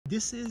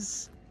This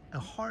is a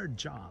hard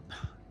job,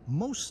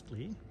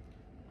 mostly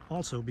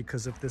also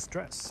because of this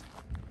dress.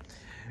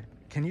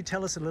 Can you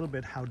tell us a little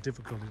bit how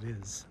difficult it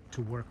is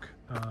to work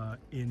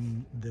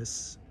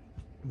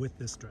with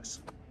this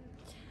dress?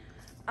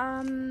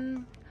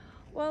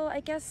 Well, I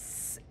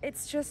guess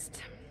it's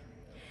just,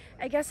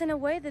 in a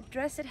way the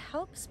dress, it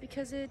helps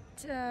because it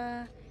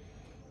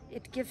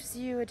gives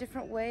you a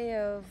different way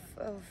of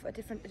a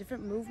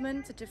different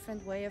movement, a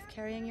different way of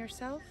carrying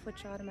yourself,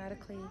 which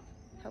automatically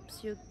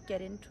helps you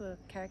get into a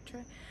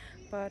character.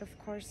 But of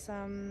course,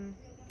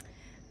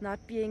 not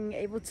being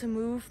able to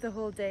move the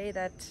whole day,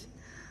 that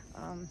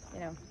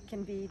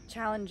can be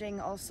challenging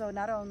also,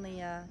 not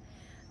only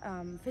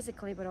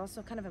physically but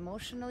also kind of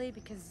emotionally,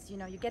 because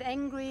you get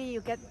angry, you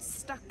get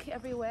stuck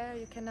everywhere,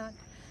 you cannot,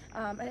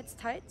 and it's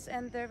tight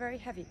and they're very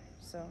heavy,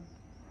 so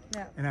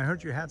yeah. And I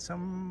heard you had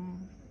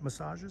some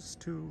massages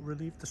to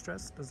relieve the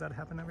stress. Does that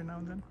happen every now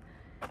and then?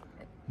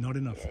 Not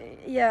enough.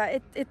 Yeah,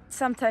 it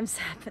sometimes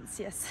happens,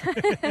 yes.